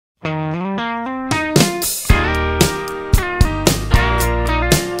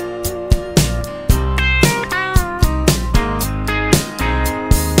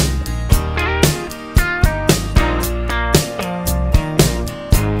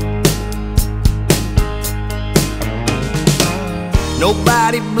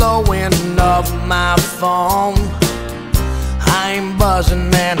Nobody blowing up my phone. I ain't buzzing,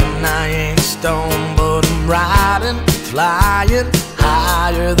 man, and I ain't stoned, but I'm riding, flying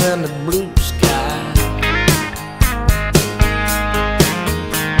higher than the blue sky.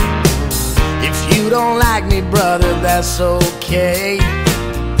 If you don't like me, brother, that's okay.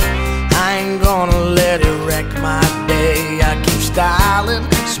 I ain't gonna let it wreck my day. I keep styling,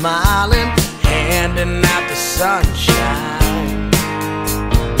 smiling, handing out the sunshine.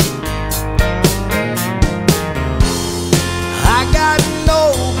 I got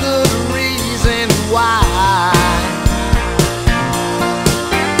no good reason why.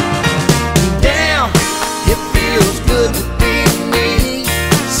 Damn, it feels good to be me.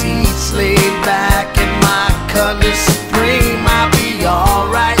 Seats laid back in my Cutlass Supreme. I'll be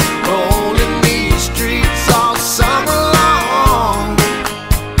alright rolling these streets all summer long.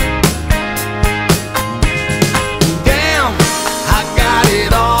 Damn, I got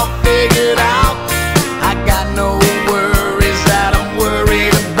it all figured out. I got no worries that I'm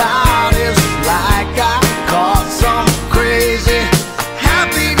worried about. It's like I caught some crazy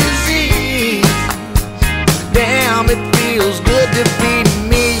happy disease. Damn, it feels good to be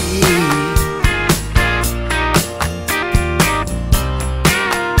me.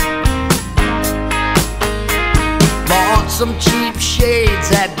 Bought some cheap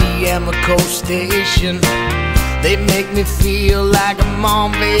shades at the Elburn station. They make me feel like I'm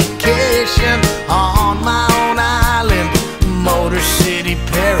on vacation on my own island, Motor City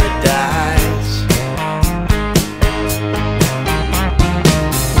paradise.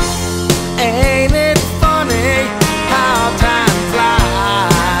 Ain't it funny how time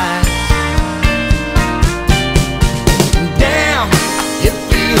flies? Damn, it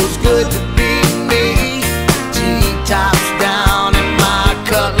feels good to